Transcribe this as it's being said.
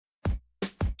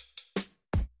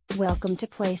Welcome to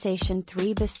PlayStation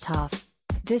 3 Best of.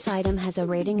 This item has a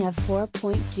rating of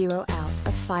 4.0 out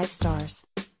of 5 stars.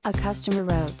 A customer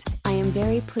wrote, "I am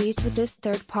very pleased with this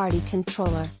third-party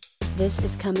controller. This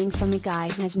is coming from a guy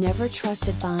who has never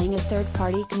trusted buying a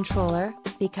third-party controller,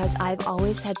 because I've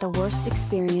always had the worst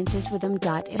experiences with them.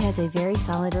 It has a very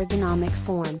solid ergonomic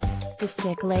form. The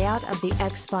stick layout of the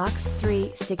Xbox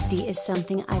 360 is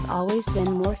something I've always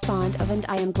been more fond of, and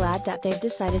I am glad that they've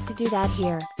decided to do that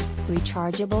here.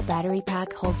 Rechargeable battery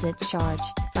pack holds its charge,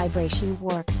 vibration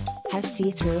works, has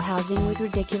see-through housing with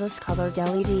ridiculous colored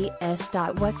LEDs.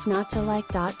 What's not to like?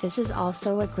 This is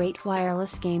also a great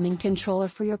wireless gaming controller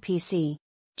for your PC.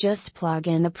 Just plug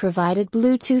in the provided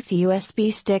Bluetooth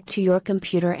USB stick to your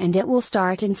computer and it will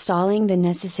start installing the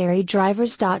necessary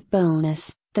drivers.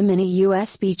 Bonus, the mini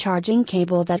USB charging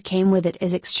cable that came with it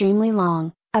is extremely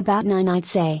long, about 9 I'd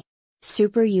say.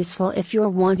 Super useful if you're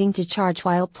wanting to charge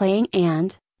while playing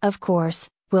and, of course,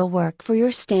 will work for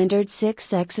your standard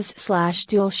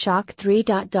 6-axis/DualShock 3.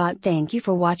 Thank you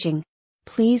for watching.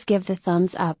 Please give the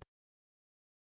thumbs up.